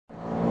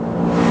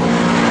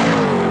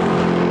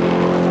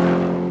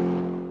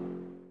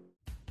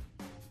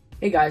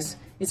Hey guys,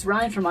 it's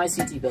Ryan from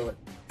ICT Billet.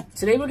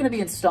 Today we're going to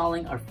be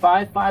installing our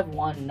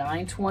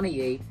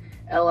 551-928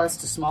 LS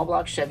to small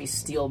block Chevy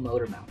steel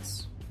motor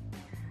mounts.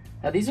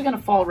 Now these are going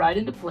to fall right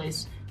into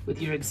place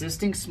with your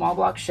existing small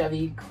block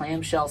Chevy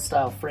clamshell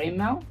style frame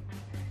mount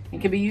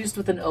and can be used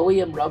with an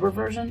OEM rubber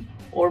version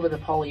or with a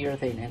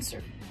polyurethane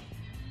insert.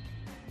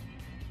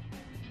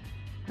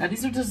 Now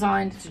these are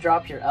designed to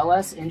drop your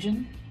LS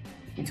engine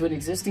into an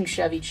existing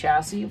Chevy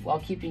chassis while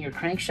keeping your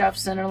crankshaft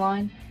center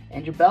line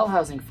and your bell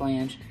housing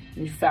flange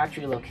in your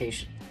factory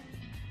location.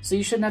 So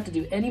you shouldn't have to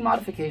do any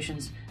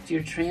modifications to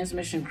your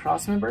transmission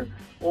crossmember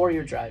or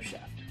your drive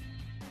shaft.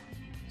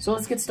 So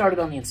let's get started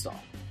on the install.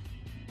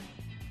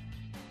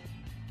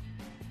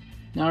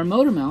 Now our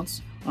motor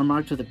mounts are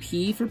marked with a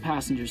P for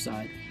passenger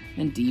side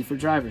and D for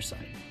driver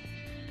side.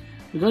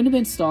 We're going to be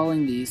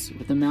installing these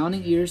with the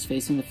mounting ears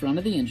facing the front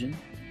of the engine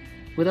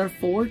with our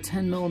 4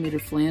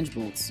 10mm flange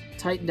bolts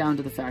tightened down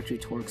to the factory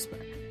torque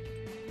spec.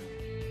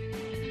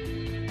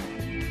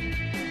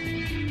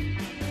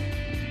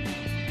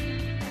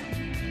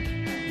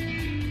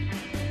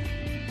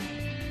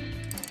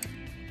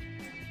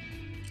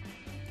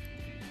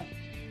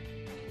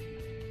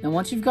 Now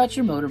once you've got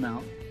your motor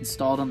mount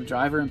installed on the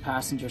driver and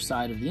passenger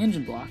side of the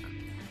engine block,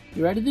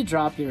 you're ready to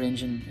drop your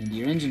engine into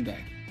your engine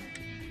bay.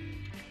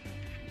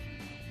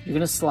 You're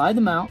going to slide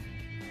the mount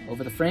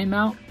over the frame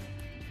mount,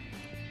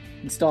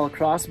 install a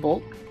cross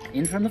bolt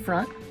in from the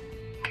front,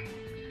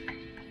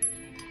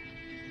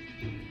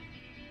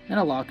 and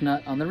a lock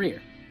nut on the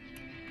rear.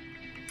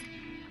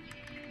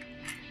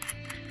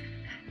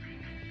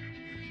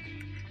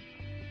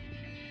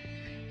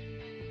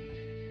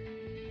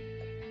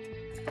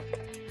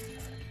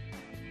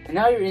 And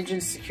now your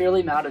engine's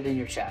securely mounted in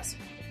your chassis.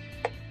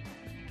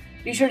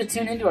 Be sure to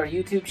tune into our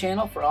YouTube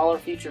channel for all our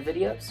future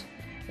videos,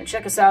 and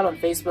check us out on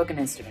Facebook and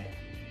Instagram.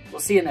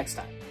 We'll see you next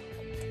time.